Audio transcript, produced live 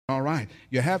All right.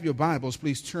 You have your Bibles.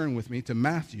 Please turn with me to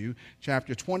Matthew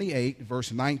chapter 28,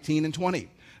 verse 19 and 20.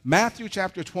 Matthew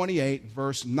chapter 28,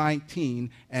 verse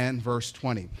 19 and verse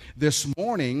 20. This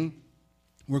morning,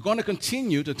 we're going to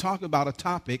continue to talk about a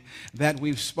topic that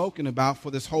we've spoken about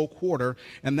for this whole quarter,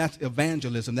 and that's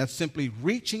evangelism. That's simply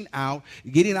reaching out,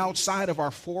 getting outside of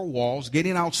our four walls,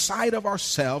 getting outside of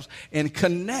ourselves, and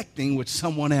connecting with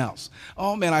someone else.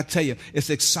 Oh, man, I tell you, it's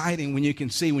exciting when you can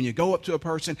see, when you go up to a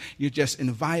person, you just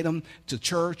invite them to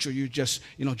church, or you just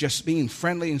being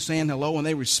friendly and saying hello, and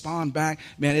they respond back.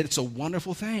 Man, it's a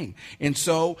wonderful thing. And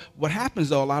so what happens,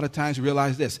 though, a lot of times,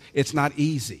 realize this, it's not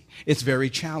easy. It's very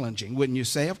challenging, wouldn't you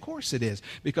say? Of course it is,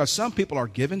 because some people are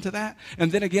given to that.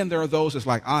 And then again, there are those that's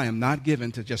like, I am not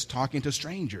given to just talking to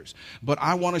strangers. But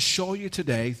I want to show you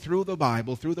today, through the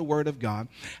Bible, through the Word of God,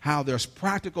 how there's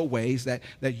practical ways that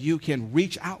you can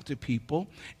reach out to people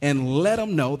and let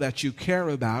them know that you care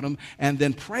about them, and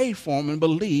then pray for them and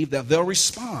believe that they'll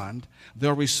respond.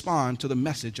 They'll respond to the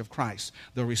message of Christ.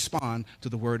 They'll respond to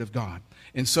the Word of God.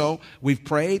 And so we've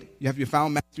prayed. Have you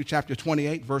found Matthew chapter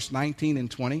 28, verse 19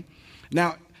 and 20?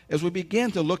 Now, as we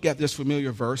begin to look at this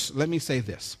familiar verse, let me say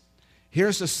this.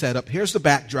 Here's the setup. Here's the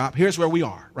backdrop. Here's where we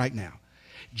are right now.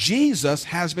 Jesus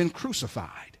has been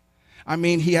crucified. I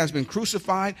mean, he has been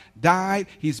crucified, died,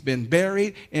 he's been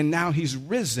buried, and now he's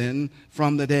risen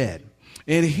from the dead.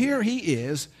 And here he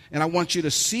is, and I want you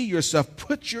to see yourself,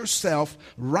 put yourself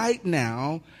right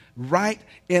now, right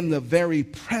in the very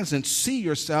present, see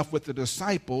yourself with the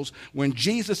disciples when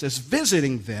Jesus is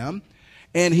visiting them.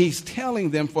 And he's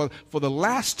telling them for the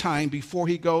last time before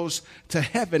he goes to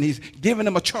heaven, he's giving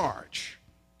them a charge.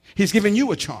 He's giving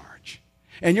you a charge.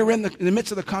 And you're in the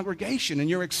midst of the congregation, and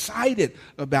you're excited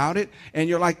about it. And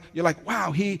you're like,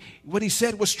 wow, what he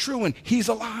said was true, and he's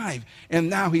alive. And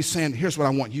now he's saying, here's what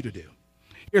I want you to do.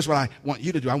 Here's what I want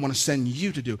you to do. I want to send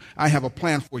you to do. I have a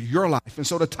plan for your life. And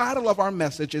so the title of our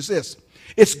message is this.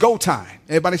 It's go time.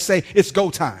 Everybody say, it's go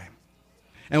time.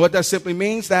 And what that simply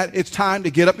means, that it's time to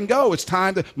get up and go. It's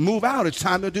time to move out. It's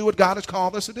time to do what God has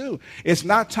called us to do. It's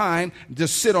not time to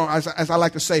sit on, as I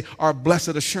like to say, our blessed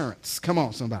assurance. Come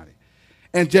on, somebody.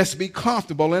 And just be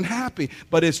comfortable and happy.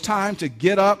 But it's time to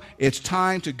get up. It's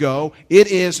time to go. It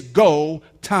is go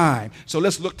time. So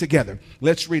let's look together.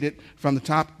 Let's read it from the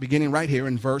top, beginning right here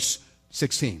in verse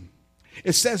 16.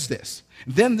 It says this.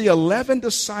 Then the 11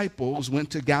 disciples went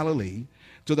to Galilee,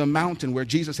 to the mountain where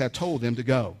Jesus had told them to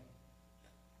go.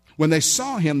 When they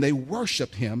saw him, they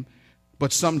worshiped him,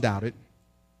 but some doubted.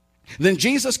 Then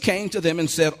Jesus came to them and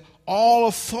said, all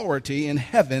authority in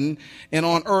heaven and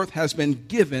on earth has been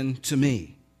given to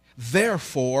me.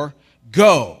 Therefore,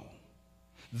 go.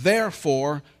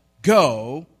 Therefore,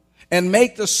 go and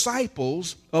make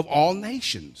disciples of all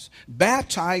nations,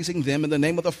 baptizing them in the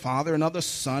name of the Father and of the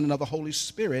Son and of the Holy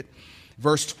Spirit.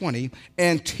 Verse 20,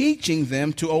 and teaching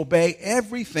them to obey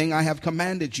everything I have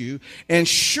commanded you, and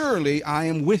surely I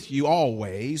am with you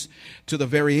always to the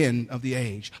very end of the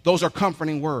age. Those are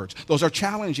comforting words. Those are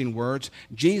challenging words.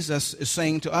 Jesus is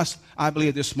saying to us, I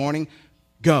believe this morning,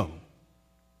 go.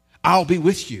 I'll be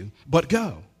with you, but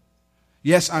go.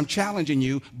 Yes, I'm challenging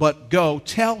you, but go.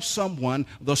 Tell someone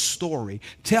the story.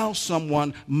 Tell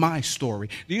someone my story.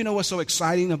 Do you know what's so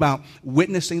exciting about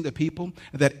witnessing to people?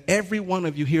 That every one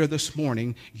of you here this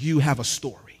morning, you have a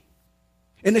story.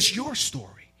 And it's your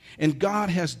story. And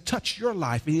God has touched your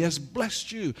life, and he has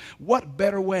blessed you. What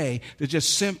better way to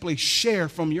just simply share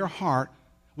from your heart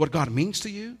what God means to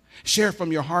you? Share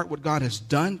from your heart what God has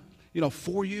done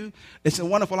for you. It's a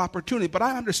wonderful opportunity. But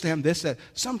I understand this, that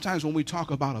sometimes when we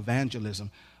talk about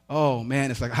evangelism, oh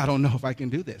man, it's like, I don't know if I can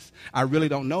do this. I really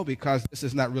don't know, because this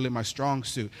is not really my strong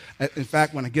suit. In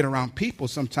fact, when I get around people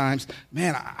sometimes,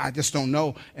 man, I just don't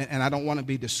know, and I don't want to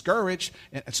be discouraged.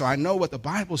 And so I know what the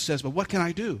Bible says, but what can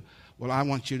I do? Well, I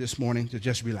want you this morning to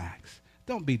just relax.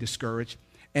 Don't be discouraged,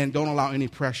 and don't allow any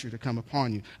pressure to come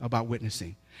upon you about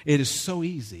witnessing. It is so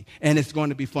easy, and it's going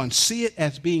to be fun. See it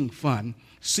as being fun.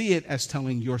 See it as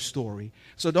telling your story.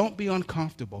 So don't be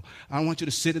uncomfortable. I want you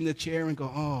to sit in the chair and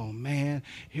go, oh, man,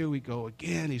 here we go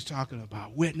again. He's talking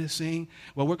about witnessing.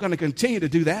 Well, we're going to continue to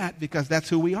do that, because that's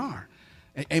who we are.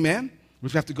 Amen? We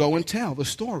have to go and tell the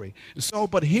story. So,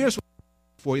 but here's what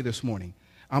for you this morning.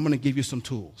 I'm going to give you some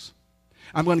tools.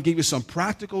 I'm going to give you some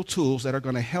practical tools that are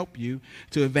going to help you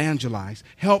to evangelize,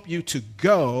 help you to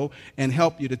go, and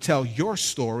help you to tell your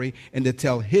story and to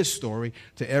tell his story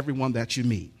to everyone that you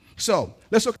meet. So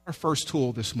let's look at our first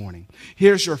tool this morning.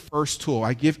 Here's your first tool.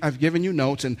 I've given you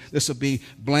notes, and this will be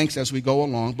blanks as we go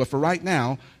along. But for right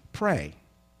now, pray.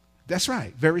 That's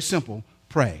right. Very simple.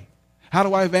 Pray. How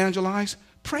do I evangelize?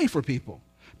 Pray for people.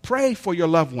 Pray for your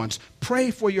loved ones.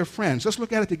 Pray for your friends. Let's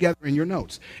look at it together in your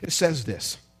notes. It says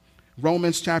this.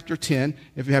 Romans chapter 10.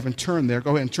 If you haven't turned there,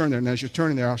 go ahead and turn there. And as you're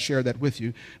turning there, I'll share that with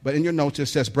you. But in your notes, it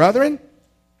says, brethren,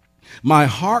 my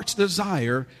heart's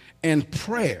desire and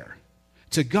prayer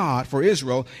to God for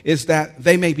Israel is that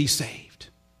they may be saved.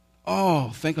 Oh,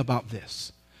 think about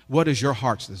this. What is your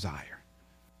heart's desire?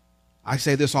 I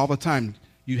say this all the time.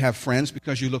 You have friends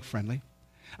because you look friendly.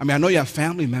 I mean, I know you have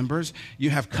family members, you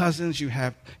have cousins, you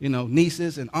have,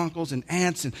 nieces and uncles and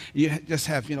aunts, and you just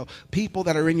have, people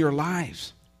that are in your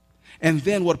lives. And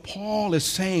then what Paul is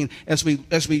saying as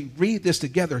we read this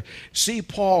together, see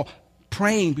Paul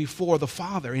praying before the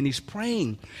Father, and he's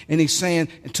praying, and he's saying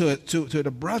to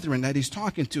the brethren that he's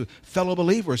talking to, fellow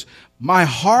believers, my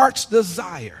heart's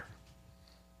desire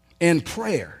and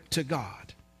prayer to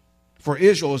God for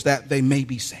Israel is that they may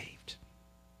be saved.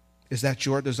 Is that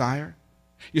your desire?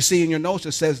 You see, in your notes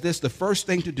it says this, the first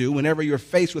thing to do whenever you're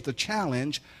faced with a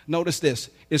challenge, notice this,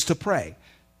 is to pray.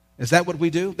 Is that what we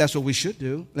do? That's what we should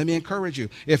do. Let me encourage you.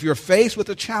 If you're faced with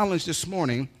a challenge this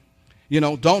morning,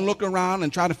 don't look around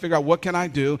and try to figure out what can I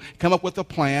do, come up with a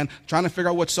plan, trying to figure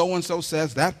out what so-and-so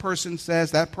says, that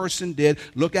person did,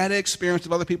 look at the experience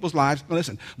of other people's lives.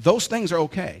 Listen, those things are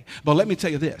okay. But let me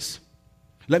tell you this.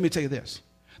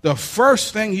 The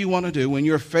first thing you want to do when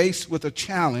you're faced with a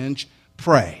challenge,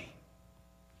 pray.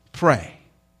 Pray.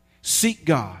 Seek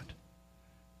God.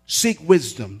 Seek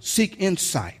wisdom. Seek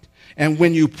insight. And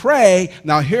when you pray,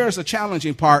 now here's the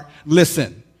challenging part,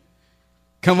 listen.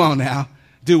 Come on now.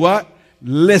 Do what?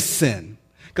 Listen.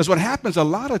 Because what happens a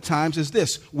lot of times is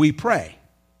this, we pray.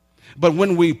 But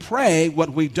when we pray,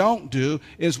 what we don't do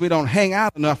is we don't hang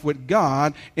out enough with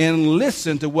God and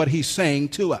listen to what he's saying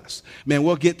to us. Man,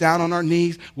 we'll get down on our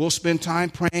knees, we'll spend time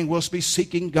praying, we'll be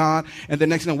seeking God, and the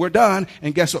next thing we're done,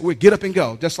 and guess what? We get up and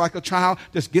go. Just like a child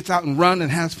just gets out and runs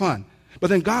and has fun. But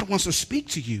then God wants to speak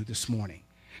to you this morning.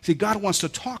 See, God wants to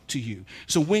talk to you.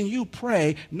 So when you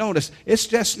pray, notice, it's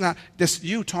just not just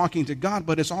you talking to God,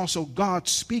 but it's also God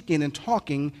speaking and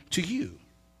talking to you,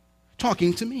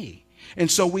 talking to me.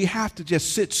 And so we have to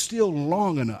just sit still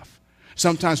long enough.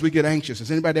 Sometimes we get anxious.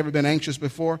 Has anybody ever been anxious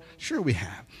before? Sure we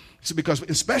have. It's because,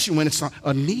 especially when it's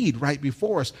a need right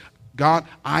before us, God,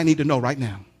 I need to know right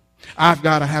now. I've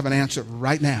got to have an answer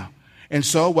right now. And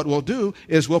so what we'll do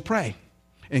is we'll pray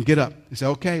and get up and say,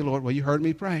 okay, Lord, well, you heard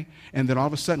me pray. And then all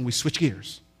of a sudden we switch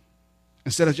gears.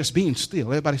 Instead of just being still,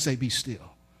 everybody say, be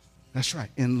still. That's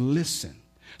right. And listen.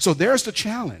 So there's the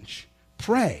challenge.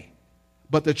 Pray.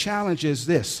 But the challenge is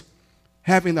this.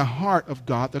 Having the heart of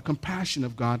God, the compassion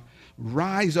of God,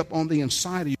 rise up on the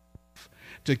inside of you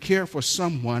to care for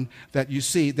someone that you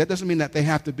see. That doesn't mean that they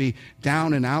have to be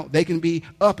down and out. They can be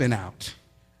up and out.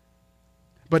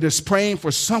 But it's praying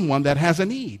for someone that has a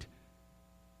need.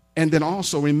 And then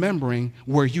also remembering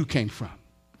where you came from.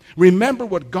 Remember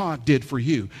what God did for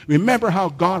you. Remember how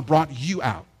God brought you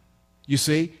out. You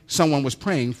see, someone was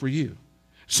praying for you.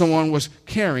 Someone was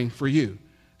caring for you.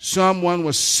 Someone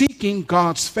was seeking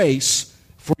God's face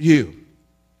for you.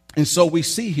 And so we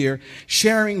see here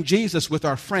sharing Jesus with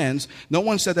our friends. No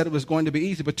one said that it was going to be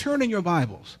easy, but turn in your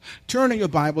Bibles. Turn in your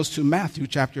Bibles to Matthew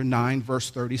chapter 9,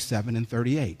 verse 37 and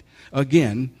 38.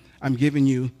 Again, I'm giving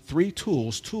you 3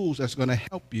 tools that's going to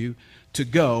help you to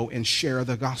go and share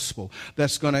the gospel,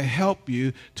 that's going to help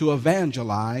you to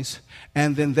evangelize,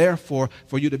 and then therefore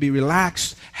for you to be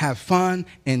relaxed, have fun,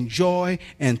 enjoy,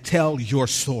 and tell your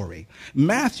story.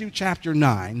 Matthew chapter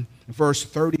 9, verse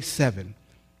 37.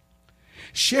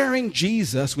 Sharing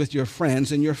Jesus with your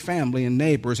friends and your family and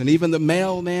neighbors, and even the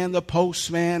mailman, the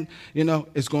postman,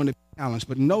 is going to be challenged.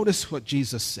 But notice what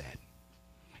Jesus said.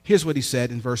 Here's what he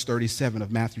said in verse 37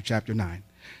 of Matthew chapter 9.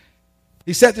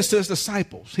 He said this to his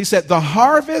disciples. He said, the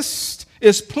harvest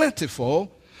is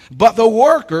plentiful, but the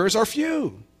workers are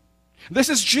few. This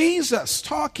is Jesus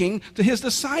talking to his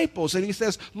disciples. And he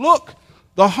says, look,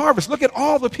 the harvest, look at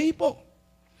all the people.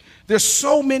 There's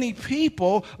so many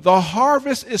people. The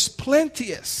harvest is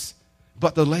plenteous,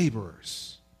 but the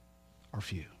laborers are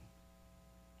few.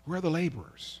 Where are the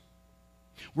laborers?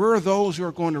 Where are those who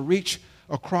are going to reach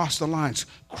across the lines,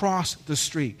 cross the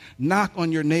street, knock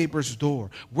on your neighbor's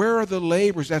door? Where are the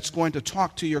laborers that's going to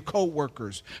talk to your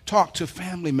coworkers, talk to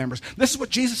family members? This is what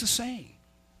Jesus is saying.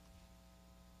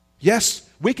 Yes,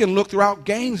 we can look throughout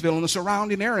Gainesville and the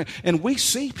surrounding area, and we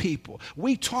see people.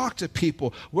 We talk to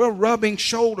people. We're rubbing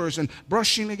shoulders and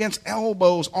brushing against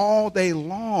elbows all day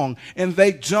long, and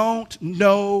they don't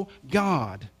know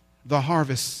God. The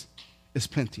harvest is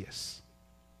plenteous,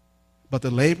 but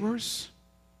the laborers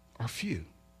are few.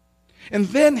 And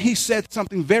then he said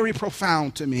something very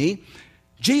profound to me.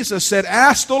 Jesus said,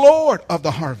 ask the Lord of the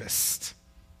harvest.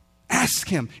 Ask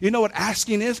him. You know what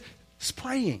asking is? It's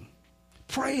praying.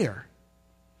 Prayer.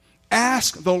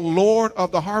 Ask the Lord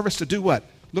of the harvest to do what?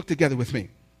 Look together with me.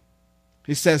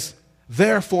 He says,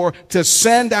 therefore, to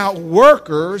send out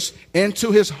workers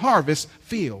into his harvest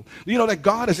field. You know that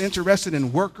God is interested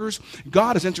in workers.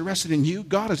 God is interested in you.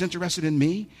 God is interested in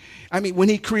me. I mean, when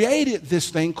he created this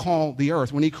thing called the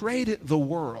earth, when he created the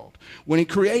world, when he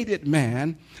created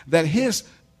man, that his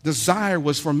desire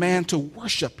was for man to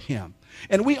worship him.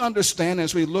 And we understand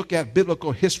as we look at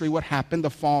biblical history what happened, the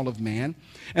fall of man.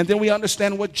 And then we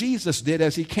understand what Jesus did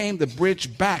as he came to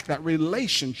bridge back that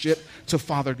relationship to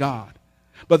Father God.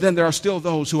 But then there are still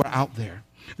those who are out there.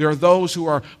 There are those who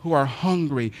are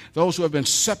hungry, those who have been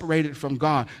separated from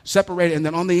God, separated, and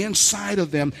then on the inside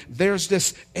of them, there's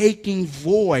this aching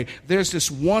void. There's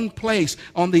this one place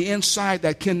on the inside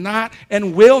that cannot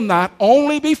and will not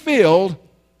only be filled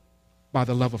by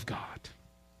the love of God.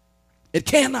 It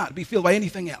cannot be filled by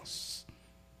anything else.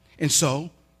 And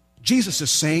so, Jesus is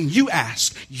saying, you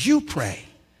ask, you pray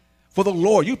for the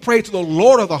Lord. You pray to the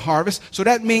Lord of the harvest, so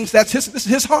that means this is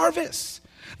his harvest.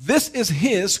 This is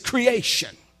his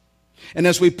creation. And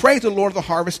as we pray to the Lord of the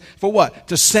harvest, for what?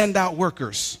 To send out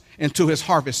workers into his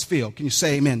harvest field. Can you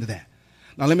say amen to that?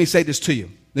 Now let me say this to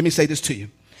you.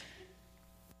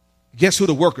 Guess who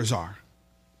the workers are?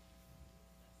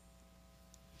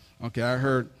 Okay, I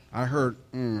heard.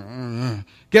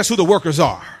 Guess who the workers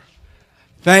are?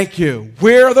 Thank you.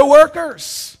 We're the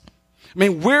workers. I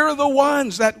mean, we're the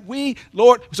ones that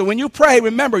Lord. So when you pray,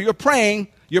 remember, you're praying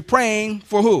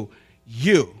for who?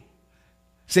 You.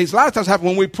 See, a lot of times happen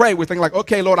when we pray, we think like,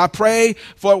 okay, Lord, I pray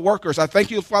for workers. I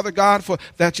thank you, Father God, for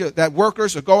that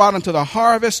workers will go out into the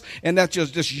harvest and that you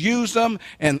just use them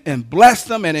and bless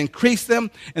them and increase them.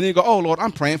 And then you go, oh, Lord,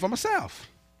 I'm praying for myself.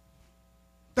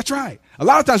 That's right. A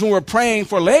lot of times when we're praying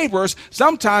for laborers,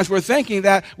 sometimes we're thinking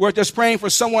that we're just praying for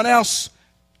someone else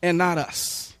and not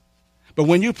us. But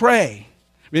when you pray,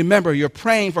 remember, you're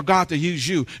praying for God to use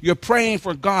you. You're praying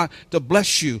for God to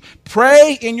bless you.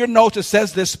 Pray in your notes. It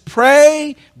says this,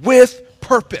 pray with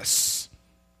purpose.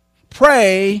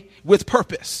 Pray with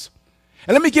purpose.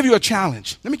 And let me give you a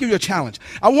challenge.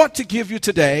 I want to give you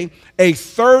today a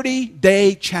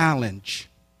 30-day challenge.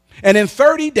 And in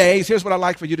 30 days, here's what I'd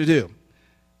like for you to do.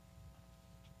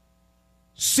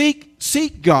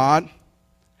 Seek God.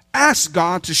 Ask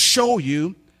God to show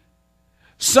you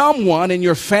someone in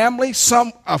your family,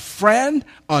 a friend,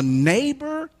 a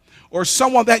neighbor, or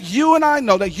someone that you and I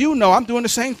know, that you know, I'm doing the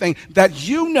same thing, that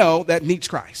you know that needs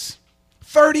Christ.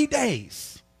 30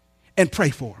 days and pray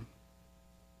for them.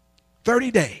 30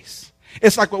 days.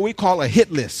 It's like what we call a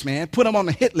hit list, man. Put them on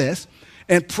the hit list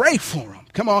and pray for them.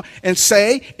 Come on. And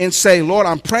say, Lord,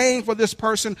 I'm praying for this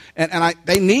person and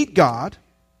they need God.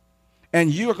 And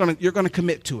you're going to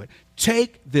commit to it.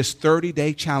 Take this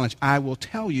 30-day challenge. I will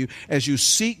tell you, as you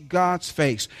seek God's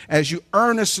face, as you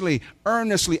earnestly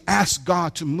ask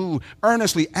God to move,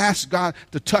 earnestly ask God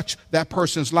to touch that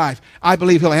person's life, I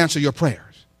believe he'll answer your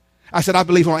prayers. I said, I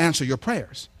believe he'll answer your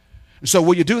prayers. And so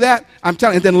will you do that? I'm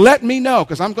telling you. And then let me know,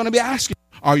 because I'm going to be asking,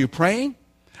 are you praying?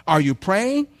 Are you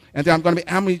praying? And then I'm going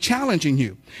to be challenging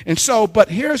you. And so, but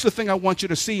here's the thing I want you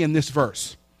to see in this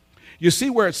verse. You see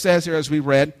where it says here, as we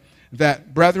read,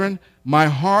 that, brethren, my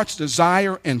heart's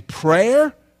desire and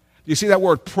prayer. You see that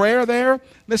word prayer there?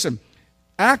 Listen,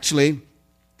 actually,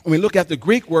 when we look at the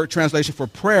Greek word translation for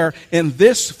prayer, in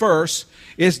this verse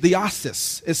is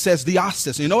theosis. It says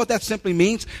theosis. You know what that simply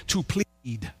means? To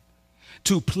plead.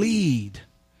 To plead.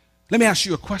 Let me ask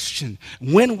you a question.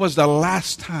 When was the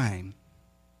last time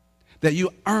that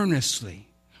you earnestly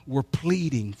were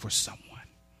pleading for someone?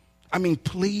 I mean,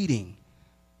 pleading,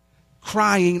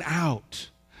 crying out,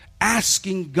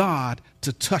 asking God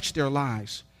to touch their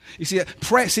lives. You see,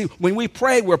 when we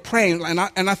pray, we're praying, and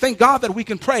I thank God that we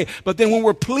can pray. But then when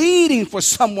we're pleading for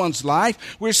someone's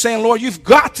life, we're saying, Lord, you've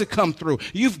got to come through.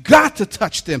 You've got to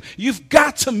touch them. You've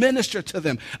got to minister to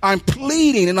them. I'm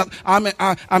pleading, and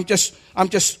I'm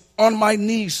just on my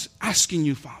knees asking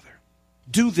you, Father,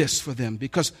 do this for them,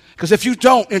 because if you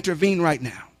don't intervene right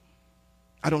now,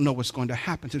 I don't know what's going to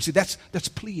happen to them. See, that's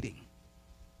pleading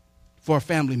for a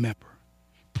family member.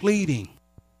 Pleading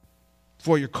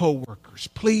for your co-workers,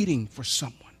 pleading for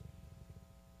someone.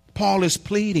 Paul is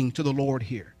pleading to the Lord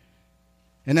here.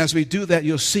 And as we do that,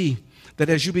 you'll see that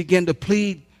as you begin to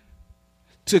plead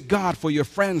to God for your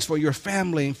friends, for your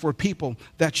family, and for people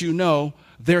that you know,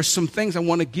 there's some things I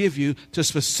want to give you to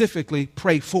specifically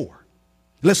pray for.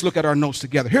 Let's look at our notes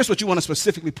together. Here's what you want to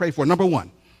specifically pray for. Number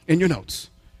one, in your notes.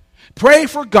 Pray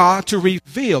for God to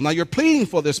reveal. Now you're pleading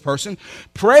for this person.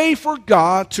 Pray for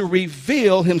God to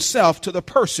reveal himself to the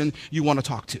person you want to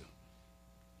talk to.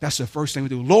 That's the first thing we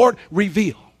do. Lord,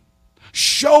 reveal.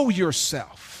 Show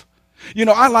yourself. You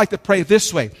know, I like to pray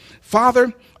this way.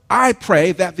 Father, I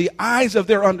pray that the eyes of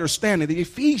their understanding, the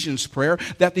Ephesians prayer,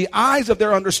 that the eyes of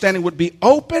their understanding would be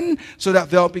open so that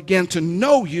they'll begin to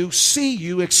know you, see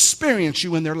you, experience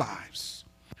you in their lives.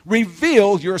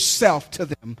 Reveal yourself to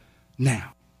them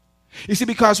now. You see,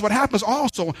 because what happens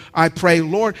also, I pray,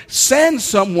 Lord, send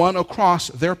someone across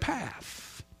their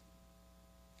path.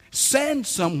 Send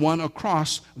someone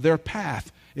across their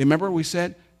path. Remember we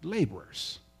said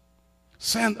laborers.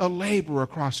 Send a laborer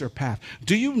across their path.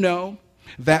 Do you know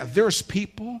that there's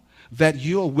people that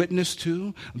you'll witness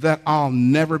to that I'll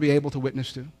never be able to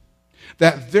witness to?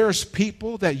 That there's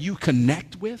people that you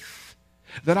connect with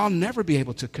that I'll never be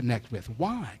able to connect with.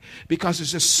 Why? Because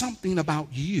it's just something about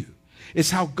you.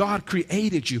 It's how God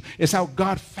created you. It's how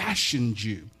God fashioned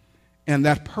you. And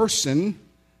that person,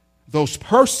 those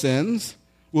persons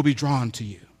will be drawn to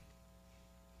you.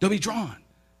 They'll be drawn.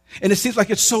 And it seems like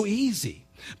it's so easy.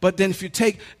 But then if you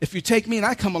take me and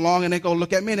I come along and they go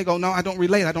look at me and they go, no, I don't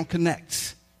relate, I don't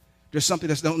connect. There's something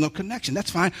that's no connection. That's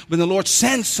fine. But the Lord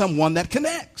sends someone that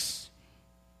connects.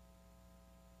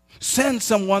 Send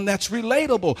someone that's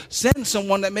relatable. Send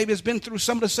someone that maybe has been through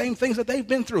some of the same things that they've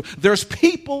been through. There's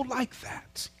people like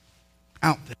that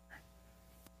out there.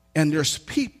 And there's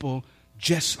people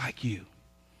just like you.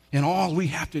 And all we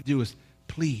have to do is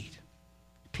plead.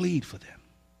 Plead for them.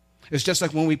 It's just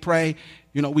like when we pray,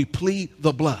 you know, we plead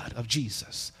the blood of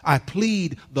Jesus. I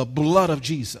plead the blood of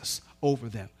Jesus over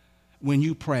them. When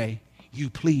you pray, you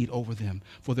plead over them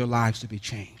for their lives to be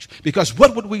changed. Because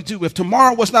what would we do if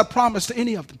tomorrow was not promised to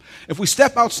any of them? If we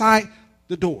step outside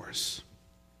the doors.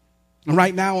 And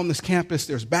right now on this campus,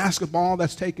 there's basketball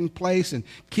that's taking place and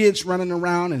kids running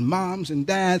around and moms and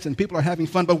dads and people are having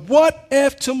fun. But what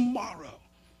if tomorrow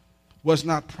was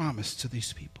not promised to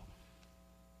these people?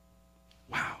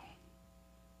 Wow.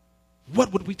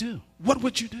 What would we do? What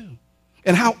would you do?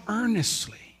 And how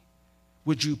earnestly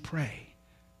would you pray?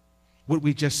 Would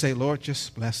we just say, Lord,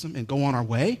 just bless them and go on our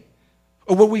way?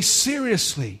 Or would we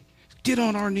seriously get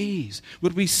on our knees?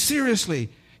 Would we seriously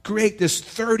create this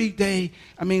 30-day,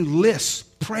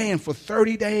 list, praying for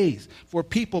 30 days for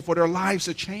people, for their lives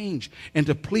to change and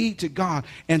to plead to God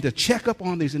and to check up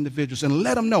on these individuals and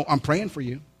let them know, I'm praying for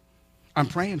you. I'm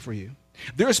praying for you.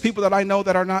 There's people that I know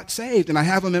that are not saved, and I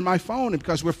have them in my phone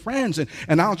because we're friends,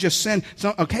 and I'll just send,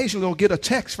 occasionally they'll get a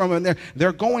text from them, and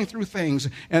they're going through things,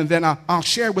 and then I'll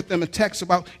share with them a text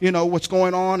about, what's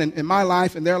going on in my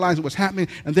life and their lives and what's happening,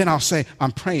 and then I'll say,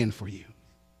 I'm praying for you.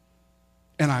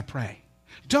 And I pray.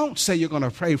 Don't say you're going to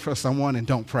pray for someone and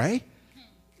don't pray.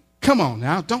 Come on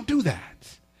now, don't do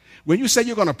that. When you say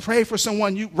you're going to pray for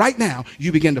someone, right now,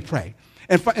 you begin to pray.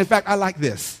 In fact, I like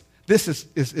this. This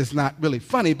is not really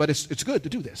funny, but it's good to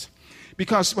do this.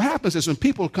 Because what happens is when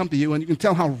people come to you and you can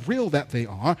tell how real that they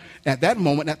are at that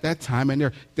moment, at that time,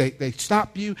 and they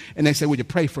stop you and they say, would you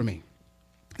pray for me?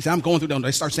 They say, I'm going through that.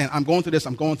 They start saying, I'm going through this,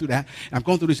 I'm going through that, and I'm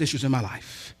going through these issues in my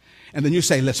life. And then you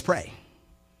say, let's pray.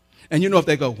 And if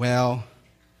they go, well,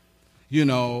 they're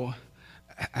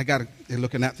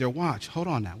looking at their watch. Hold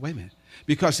on now, wait a minute.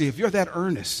 Because see, if you're that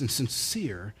earnest and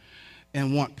sincere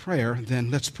and want prayer,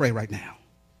 then let's pray right now.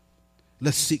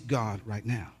 Let's seek God right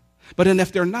now. But then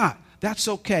if they're not, that's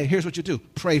okay. Here's what you do.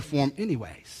 Pray for them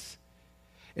anyways.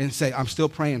 And say, I'm still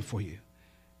praying for you.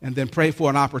 And then pray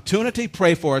for an opportunity.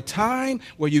 Pray for a time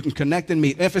where you can connect and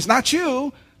meet. If it's not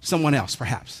you, someone else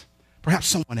perhaps. Perhaps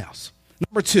someone else.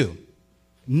 Number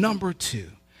two.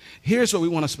 Here's what we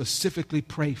want to specifically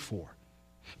pray for.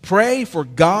 Pray for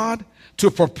God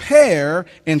to prepare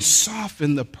and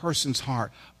soften the person's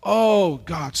heart. Oh,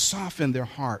 God, soften their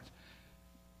heart,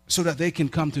 so that they can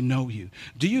come to know you.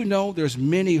 Do you know there's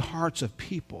many hearts of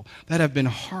people that have been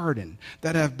hardened,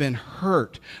 that have been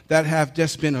hurt, that have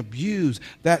just been abused,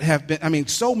 that have been,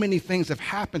 so many things have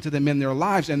happened to them in their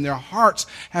lives, and their hearts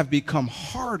have become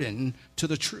hardened to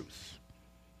the truth.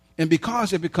 And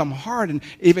because they've become hardened,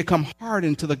 they become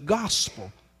hardened to the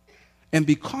gospel. And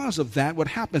because of that, what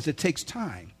happens, it takes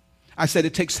time. I said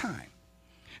it takes time.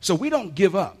 So we don't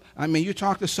give up. You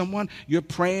talk to someone, you're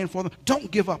praying for them. Don't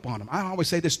give up on them. I always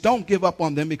say this, don't give up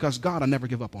on them because God will never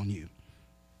give up on you.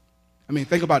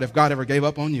 Think about if God ever gave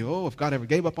up on you. Oh, if God ever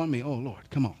gave up on me, oh, Lord,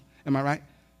 come on. Am I right?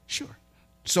 Sure.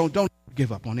 So don't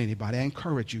give up on anybody. I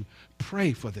encourage you,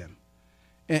 pray for them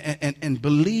and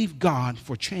believe God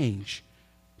for change.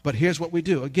 But here's what we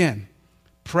do. Again,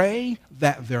 pray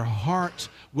that their hearts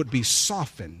would be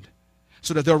softened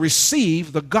so that they'll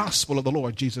receive the gospel of the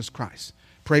Lord Jesus Christ.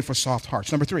 Pray for soft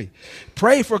hearts. Number 3,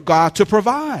 pray for God to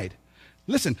provide.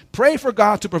 Listen, pray for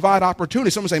God to provide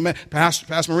opportunities. Someone say, man,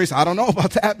 Pastor Maurice, I don't know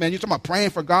about that, man. You're talking about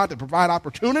praying for God to provide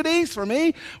opportunities for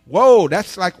me? Whoa,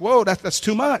 that's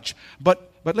too much.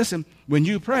 But listen, when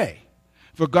you pray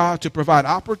for God to provide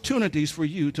opportunities for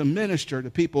you to minister to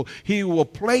people, he will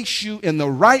place you in the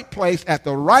right place at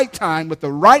the right time with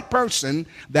the right person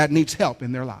that needs help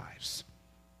in their lives.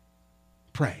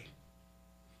 Pray.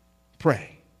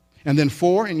 Pray. And then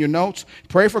 4, in your notes,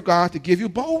 pray for God to give you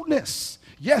boldness.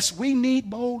 Yes, we need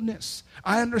boldness.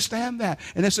 I understand that.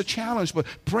 And it's a challenge, but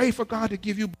pray for God to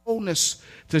give you boldness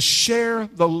to share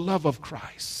the love of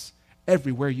Christ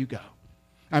everywhere you go.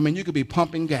 I mean, you could be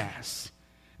pumping gas,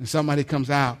 and somebody comes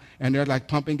out, and they're like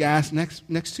pumping gas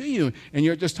next to you, and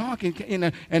you're just talking,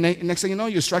 and next thing you know,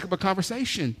 you strike up a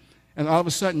conversation, and all of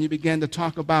a sudden you begin to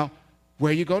talk about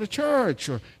where you go to church,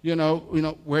 or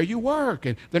where you work,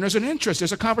 and then there's an interest,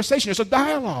 there's a conversation, there's a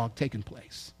dialogue taking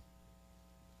place.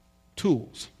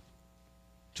 Tools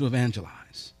to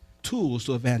evangelize. Tools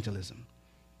to evangelism.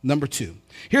 Number 2.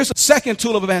 Here's the second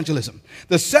tool of evangelism.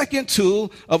 The second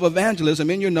tool of evangelism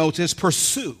in your notes is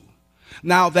pursue.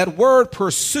 Now, that word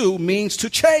pursue means to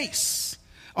chase.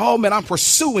 Oh, man, I'm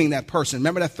pursuing that person.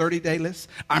 Remember that 30-day list?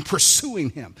 I'm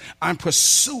pursuing him. I'm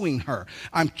pursuing her.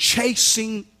 I'm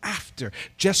chasing after,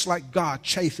 just like God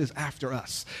chases after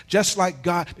us. Just like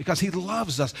God, because he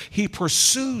loves us. He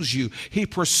pursues you. He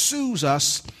pursues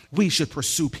us. We should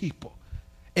pursue people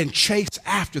and chase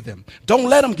after them. Don't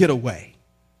let them get away.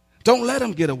 Don't let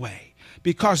them get away,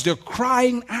 because they're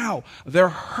crying out. They're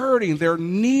hurting. They're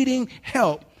needing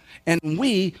help. And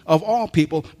we, of all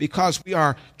people, because we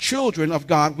are children of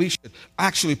God, we should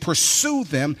actually pursue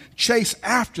them, chase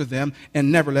after them,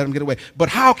 and never let them get away. But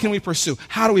how can we pursue?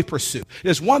 How do we pursue?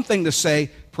 There's one thing to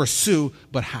say, pursue,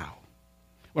 but how?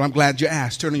 Well, I'm glad you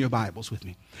asked. Turn in your Bibles with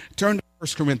me. Turn to 1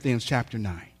 Corinthians chapter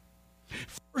 9.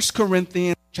 1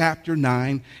 Corinthians chapter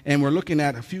 9, and we're looking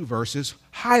at a few verses,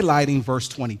 highlighting verse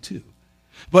 22.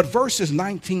 But verses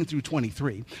 19 through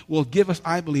 23 will give us,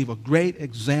 I believe, a great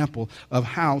example of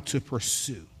how to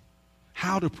pursue.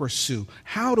 How to pursue.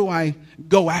 How do I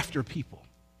go after people?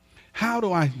 How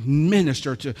do I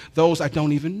minister to those I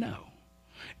don't even know?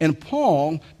 And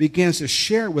Paul begins to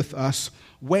share with us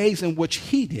ways in which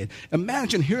he did.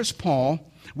 Imagine, here's Paul.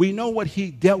 We know what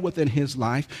he dealt with in his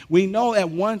life. We know at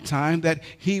one time that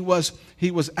he was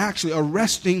actually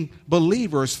arresting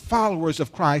believers, followers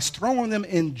of Christ, throwing them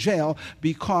in jail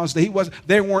because they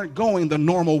weren't going the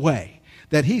normal way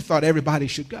that he thought everybody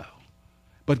should go.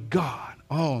 But God,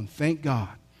 and thank God,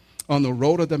 on the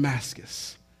road of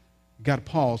Damascus, got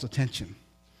Paul's attention.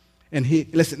 And he,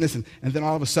 listen, and then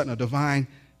all of a sudden a divine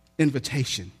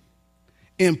invitation,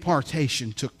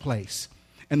 impartation took place.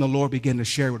 And the Lord began to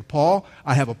share with Paul,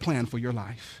 I have a plan for your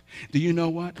life. Do you know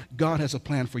what? God has a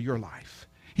plan for your life.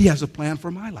 He has a plan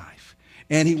for my life.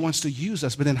 And he wants to use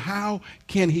us. But then how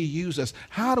can he use us?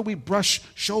 How do we brush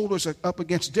shoulders up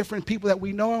against different people that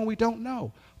we know and we don't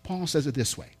know? Paul says it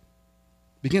this way.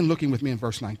 Begin looking with me in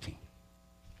verse 19.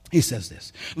 He says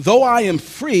this, though I am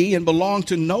free and belong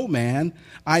to no man,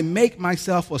 I make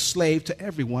myself a slave to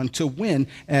everyone to win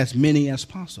as many as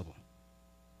possible.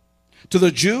 To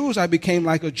the Jews, I became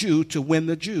like a Jew to win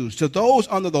the Jews. To those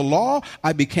under the law,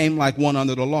 I became like one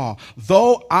under the law.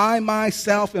 Though I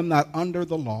myself am not under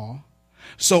the law,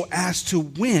 so as to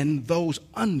win those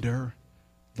under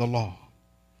the law.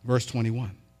 Verse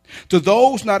 21. To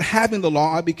those not having the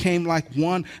law, I became like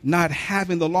one not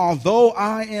having the law, though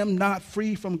I am not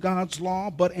free from God's law,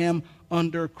 but am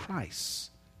under Christ's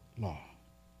law.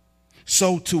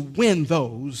 So to win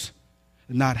those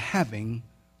not having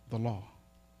the law.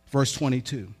 Verse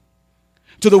 22.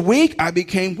 To the weak, I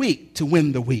became weak to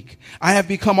win the weak. I have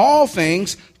become all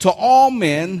things to all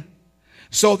men,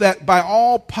 so that by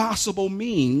all possible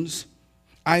means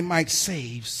I might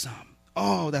save some.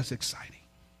 Oh, that's exciting.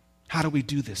 How do we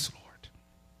do this, Lord?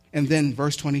 And then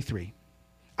verse 23.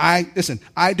 I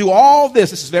do all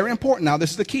this. This is very important now.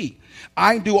 This is the key.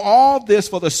 I do all this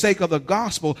for the sake of the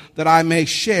gospel, that I may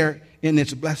share in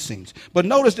its blessings. But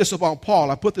notice this about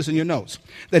Paul. I put this in your notes,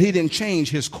 that he didn't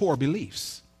change his core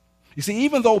beliefs. You see,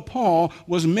 even though Paul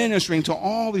was ministering to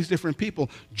all these different people,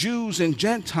 Jews and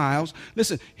Gentiles,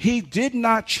 listen, he did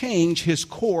not change his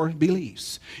core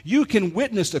beliefs. You can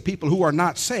witness to people who are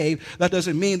not saved. That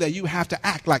doesn't mean that you have to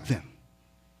act like them.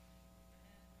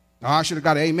 Oh, I should have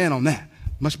got an amen on that.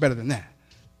 Much better than that.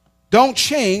 Don't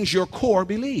change your core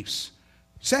beliefs.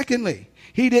 Secondly,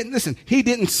 he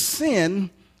didn't sin,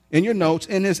 in your notes,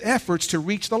 in his efforts to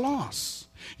reach the lost.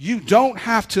 You don't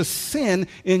have to sin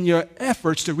in your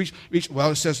efforts to reach.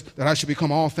 Well, it says that I should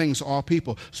become all things to all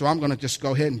people, so I'm going to just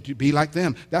go ahead and be like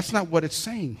them. That's not what it's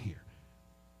saying here.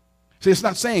 See, it's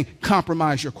not saying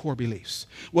compromise your core beliefs.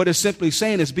 What it's simply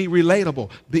saying is be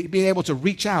relatable, be able to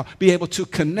reach out, be able to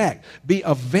connect, be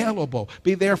available,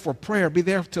 be there for prayer, be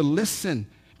there to listen,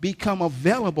 become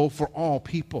available for all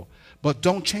people. But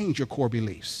don't change your core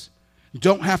beliefs.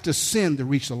 Don't have to sin to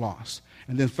reach the lost.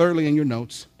 And then thirdly, in your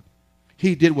notes,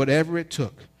 he did whatever it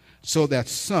took so that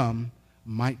some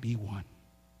might be won.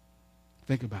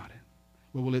 Think about it.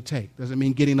 What will it take? Does it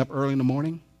mean getting up early in the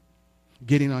morning?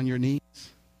 Getting on your knees?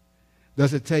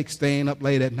 Does it take staying up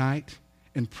late at night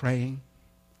and praying?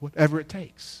 Whatever it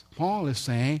takes. Paul is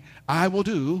saying, I will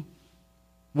do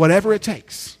whatever it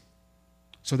takes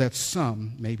so that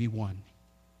some may be won.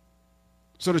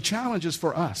 So the challenge is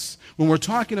for us, when we're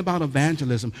talking about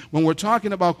evangelism, when we're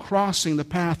talking about crossing the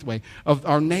pathway of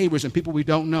our neighbors and people we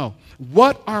don't know,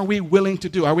 what are we willing to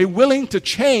do? Are we willing to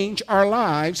change our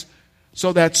lives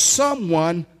so that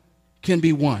someone can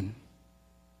be won?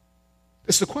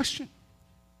 It's the question.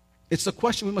 It's the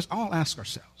question we must all ask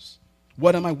ourselves.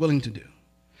 What am I willing to do?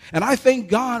 And I thank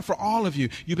God for all of you.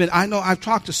 I know I've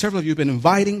talked to several of you. You've been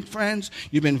inviting friends.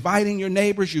 You've been inviting your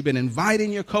neighbors. You've been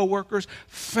inviting your coworkers.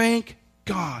 Thank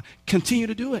God. Continue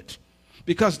to do it.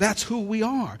 Because that's who we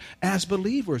are as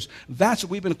believers. That's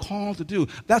what we've been called to do.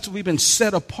 That's what we've been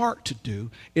set apart to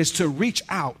do, is to reach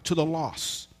out to the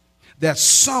lost. That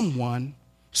someone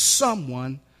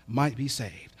might be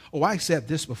saved. Oh, I said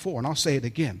this before, and I'll say it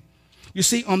again. You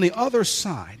see, on the other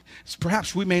side,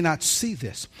 perhaps we may not see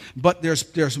this, but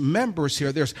there's members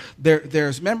here.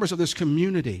 There's members of this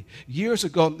community years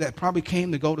ago that probably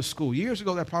came to go to school. Years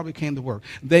ago that probably came to work.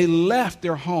 They left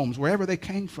their homes, wherever they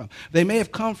came from. They may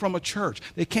have come from a church.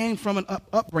 They came from an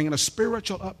upbringing, a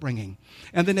spiritual upbringing,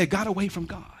 and then they got away from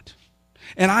God.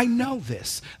 And I know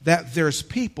this, that there's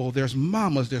people, there's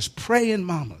mamas, there's praying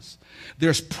mamas.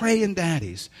 There's praying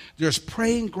daddies. There's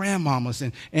praying grandmamas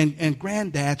and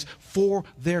granddads for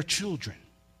their children.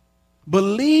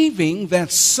 Believing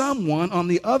that someone on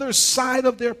the other side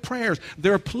of their prayers,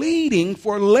 they're pleading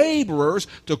for laborers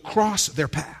to cross their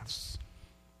paths.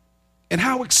 And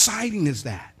how exciting is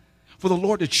that? For the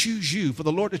Lord to choose you, for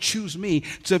the Lord to choose me,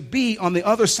 to be on the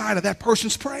other side of that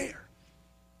person's prayer.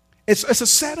 It's a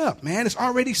setup, man. It's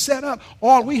already set up.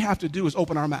 All we have to do is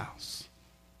open our mouths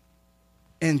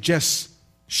and just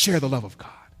share the love of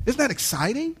God. Isn't that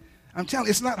exciting? I'm telling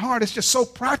you, it's not hard. It's just so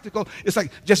practical. It's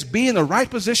like just be in the right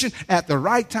position at the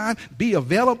right time, be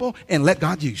available, and let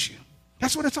God use you.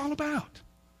 That's what it's all about.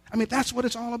 I mean, that's what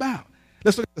it's all about.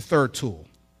 Let's look at the third tool.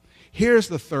 Here's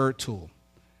the third tool.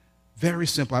 Very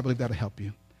simple. I believe that'll help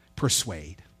you.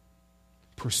 Persuade.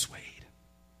 Persuade.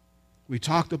 We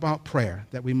talked about prayer,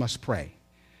 that we must pray.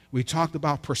 We talked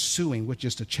about pursuing, which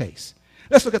is to chase.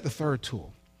 Let's look at the third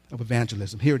tool of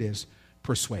evangelism. Here it is,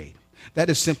 persuade. That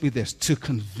is simply this, to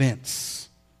convince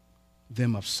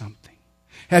them of something.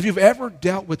 Have you ever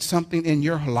dealt with something in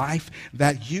your life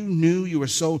that you knew you were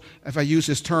so, if I use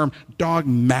this term,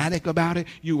 dogmatic about it?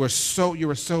 You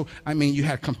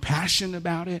had compassion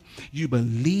about it. You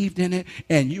believed in it,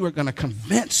 and you were going to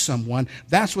convince someone.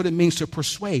 That's what it means to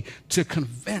persuade, to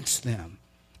convince them.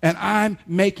 And I'm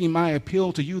making my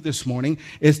appeal to you this morning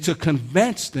is to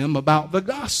convince them about the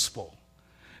gospel.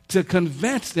 To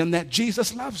convince them that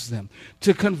Jesus loves them.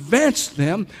 To convince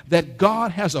them that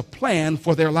God has a plan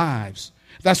for their lives.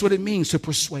 That's what it means to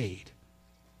persuade.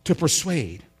 To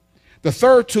persuade. The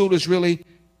third tool is really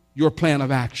your plan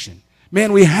of action.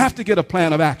 Man, we have to get a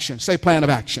plan of action. Say plan of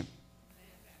action.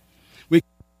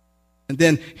 And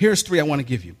then here's three I want to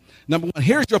give you. Number one,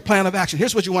 here's your plan of action.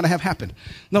 Here's what you want to have happen.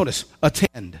 Notice,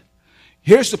 attend.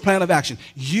 Here's the plan of action.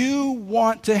 You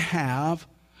want to have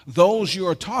those you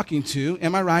are talking to,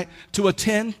 am I right, to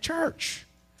attend church.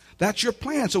 That's your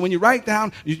plan. So when you write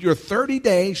down your 30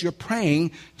 days, you're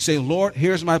praying, say, Lord,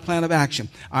 here's my plan of action.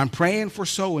 I'm praying for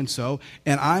so-and-so,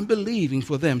 and I'm believing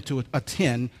for them to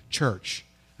attend church.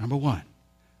 Number one.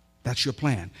 That's your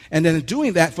plan. And then in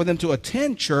doing that, for them to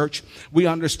attend church, we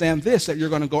understand this, that you're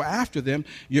going to go after them.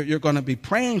 You're going to be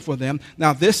praying for them.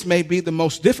 Now, this may be the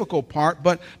most difficult part,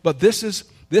 but this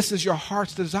is your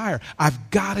heart's desire. I've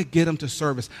got to get them to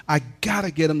service. I got to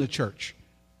get them to church.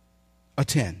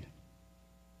 Attend.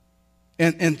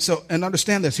 And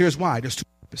understand this. Here's why. There's two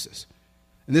purposes.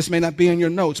 And this may not be in your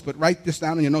notes, but write this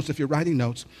down in your notes if you're writing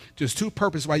notes. There's two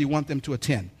purposes why you want them to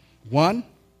attend. One,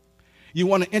 you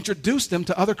want to introduce them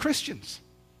to other Christians.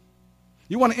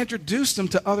 You want to introduce them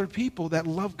to other people that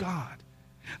love God.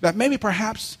 That maybe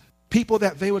perhaps people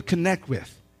that they would connect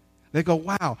with. They go,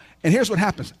 wow. And here's what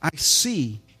happens. I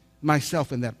see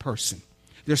myself in that person.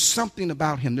 There's something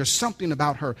about him. There's something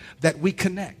about her that we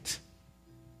connect.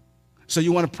 So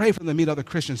you want to pray for them to meet other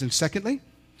Christians. And secondly,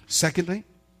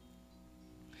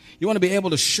 You want to be able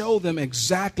to show them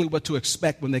exactly what to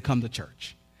expect when they come to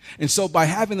church. And so by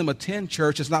having them attend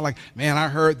church, it's not like, man, I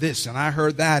heard this and I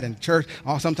heard that in church.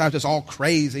 Oh, sometimes it's all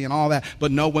crazy and all that.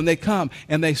 But no, when they come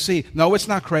and they see, no, it's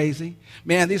not crazy.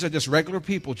 Man, these are just regular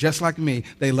people just like me.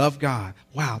 They love God.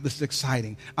 Wow, this is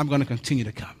exciting. I'm going to continue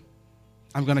to come.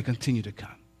 I'm going to continue to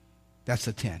come. That's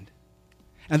attend.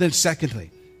 And then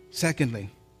secondly,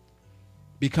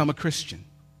 become a Christian.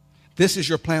 This is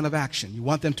your plan of action. You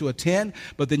want them to attend,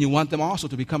 but then you want them also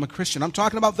to become a Christian. I'm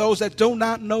talking about those that do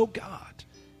not know God.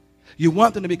 You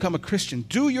want them to become a Christian.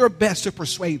 Do your best to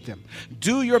persuade them.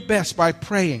 Do your best by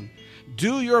praying.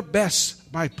 Do your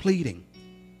best by pleading.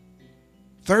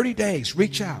 30 days,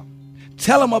 reach out.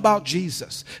 Tell them about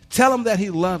Jesus. Tell them that he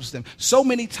loves them. So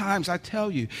many times I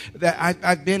tell you that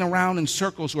I've been around in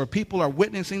circles where people are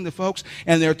witnessing to folks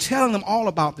and they're telling them all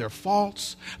about their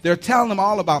faults. They're telling them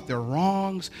all about their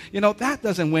wrongs. You know, that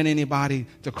doesn't win anybody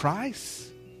to Christ.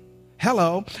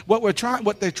 Hello.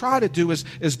 What they try to do is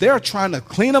they're trying to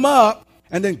clean them up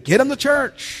and then get them to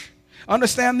church.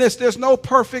 Understand this. There's no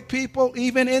perfect people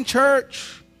even in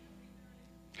church.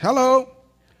 Hello.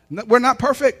 We're not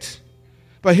perfect.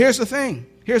 But here's the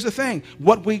thing.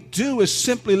 What we do is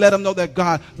simply let them know that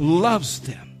God loves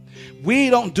them. We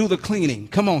don't do the cleaning.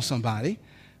 Come on, somebody.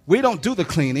 We don't do the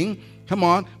cleaning. Come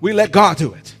on. We let God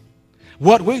do it.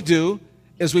 What we do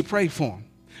is we pray for them.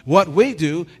 What we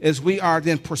do is we are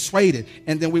then persuaded,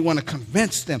 and then we want to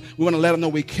convince them. We want to let them know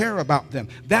we care about them.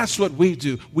 That's what we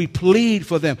do. We plead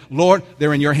for them. Lord,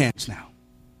 they're in your hands now.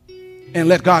 And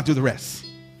let God do the rest.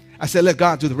 I said, let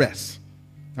God do the rest.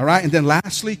 All right? And then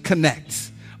lastly,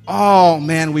 connect. Oh,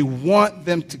 man, we want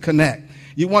them to connect.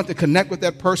 You want to connect with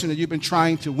that person that you've been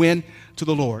trying to win to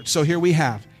the Lord. So here we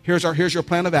have. Here's your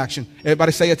plan of action.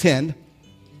 Everybody say attend.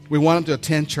 We want them to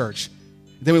attend church.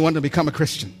 Then we want them to become a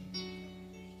Christian.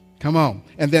 Come on.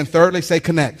 And then thirdly, say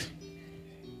connect.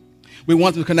 We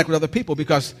want them to connect with other people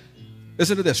because,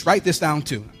 listen to this. Write this down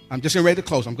too. I'm just getting ready to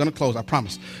close. I'm going to close, I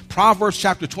promise. Proverbs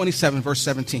chapter 27, verse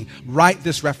 17. Write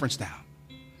this reference down.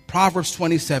 Proverbs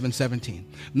 27,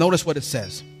 17. Notice what it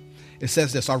says. It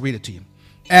says this. I'll read it to you.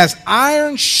 As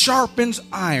iron sharpens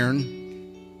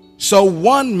iron, so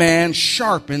one man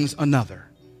sharpens another.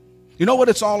 You know what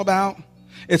it's all about?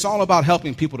 It's all about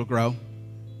helping people to grow.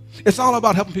 It's all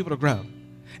about helping people to grow.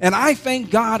 And I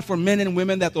thank God for men and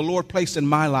women that the Lord placed in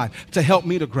my life to help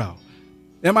me to grow.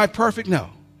 Am I perfect? No.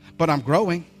 But I'm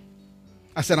growing.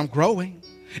 I said I'm growing.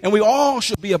 And we all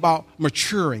should be about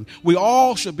maturing. We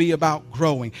all should be about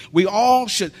growing. We all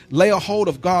should lay a hold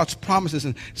of God's promises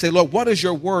and say, Lord, what does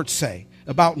your word say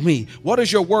about me? What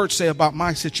does your word say about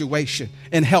my situation?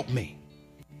 And help me.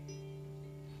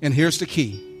 And here's the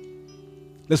key.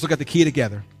 Let's look at the key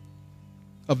together.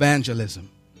 Evangelism,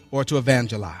 or to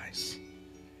evangelize.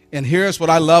 And here's what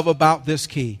I love about this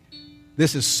key.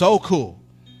 This is so cool.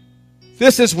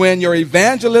 This is when your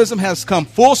evangelism has come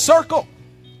full circle.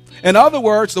 In other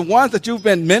words, the ones that you've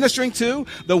been ministering to,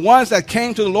 the ones that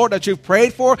came to the Lord that you've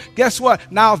prayed for, guess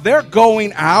what? Now they're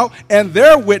going out and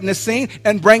they're witnessing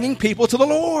and bringing people to the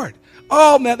Lord.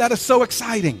 Oh, man, that is so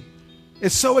exciting.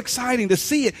 It's so exciting to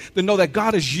see it, to know that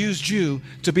God has used you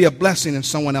to be a blessing in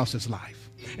someone else's life.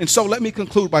 And so let me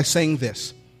conclude by saying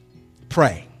this.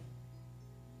 Pray.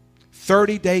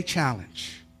 30-day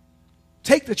challenge.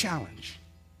 Take the challenge.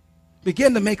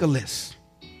 Begin to make a list.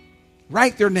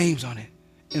 Write their names on it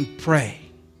and pray.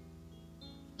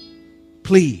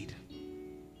 Plead.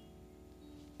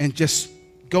 And just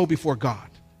go before God.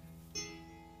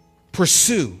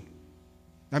 Pursue.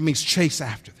 That means chase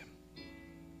after them.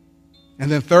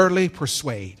 And then thirdly,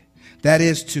 persuade. That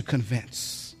is to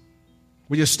convince.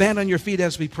 Will you stand on your feet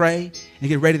as we pray and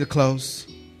get ready to close?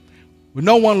 With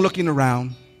no one looking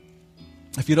around,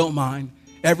 if you don't mind,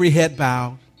 every head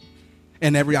bowed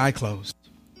and every eye closed.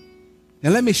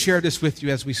 And let me share this with you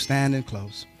as we stand and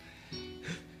close.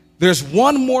 There's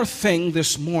one more thing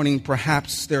this morning.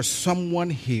 Perhaps there's someone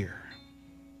here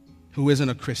who isn't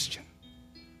a Christian.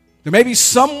 There may be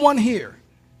someone here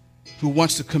who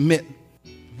wants to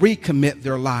recommit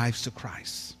their lives to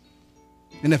Christ.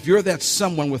 And if you're that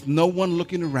someone with no one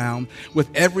looking around, with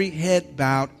every head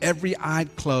bowed, every eye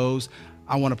closed,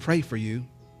 I want to pray for you.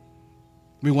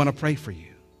 We want to pray for you.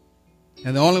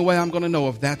 And the only way I'm going to know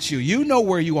if that's you, you know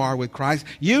where you are with Christ.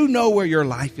 You know where your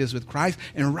life is with Christ.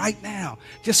 And right now,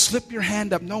 just slip your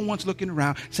hand up. No one's looking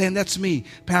around saying, that's me.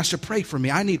 Pastor, pray for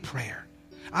me. I need prayer.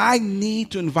 I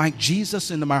need to invite Jesus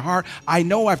into my heart. I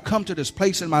know I've come to this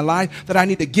place in my life that I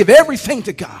need to give everything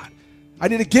to God. I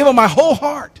need to give him my whole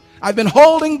heart. I've been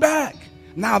holding back.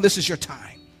 Now this is your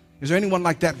time. Is there anyone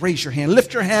like that? Raise your hand.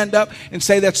 Lift your hand up and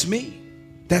say, that's me.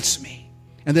 That's me.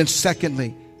 And then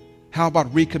secondly, How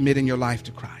about recommitting your life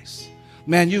to Christ?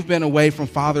 Man, you've been away from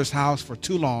Father's house for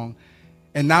too long,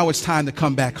 and now it's time to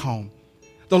come back home.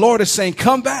 The Lord is saying,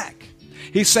 come back.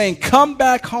 He's saying, come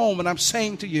back home. And I'm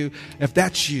saying to you, if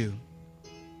that's you,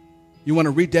 you want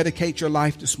to rededicate your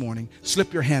life this morning,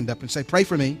 slip your hand up and say, pray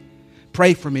for me.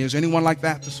 Pray for me. Is anyone like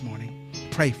that this morning?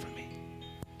 Pray for me.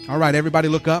 All right, everybody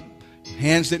look up.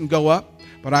 Hands didn't go up,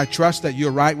 but I trust that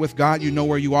you're right with God. You know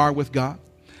where you are with God.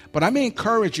 But I may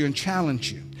encourage you and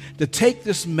challenge you to take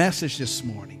this message this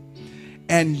morning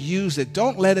and use it.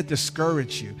 Don't let it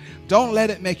discourage you. Don't let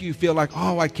it make you feel like,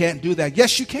 oh, I can't do that.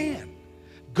 Yes, you can.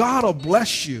 God will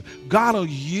bless you. God will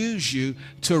use you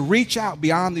to reach out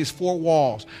beyond these four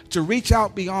walls, to reach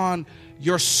out beyond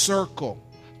your circle,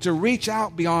 to reach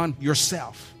out beyond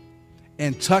yourself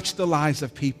and touch the lives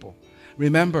of people.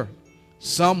 Remember,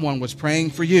 someone was praying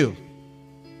for you,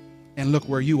 and look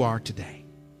where you are today.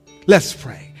 Let's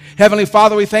pray. Heavenly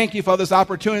Father, we thank you for this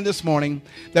opportunity this morning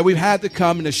that we've had to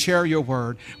come and to share your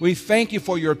word. We thank you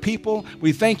for your people.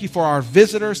 We thank you for our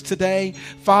visitors today.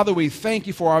 Father, we thank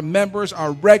you for our members,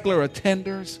 our regular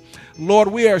attenders. Lord,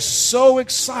 we are so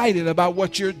excited about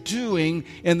what you're doing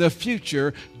in the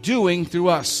future, doing through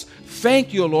us.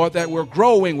 Thank you, Lord, that we're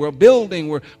growing, we're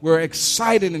building, we're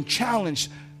excited and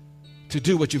challenged to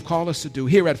do what you've called us to do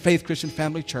here at Faith Christian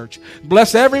Family Church.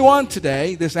 Bless everyone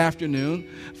today, this afternoon.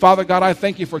 Father God, I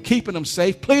thank you for keeping them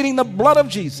safe, pleading the blood of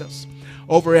Jesus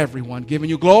over everyone, giving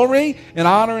you glory and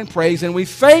honor and praise. And we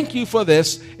thank you for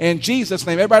this in Jesus'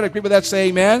 name. Everybody agree with that? Say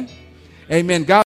amen. Amen. God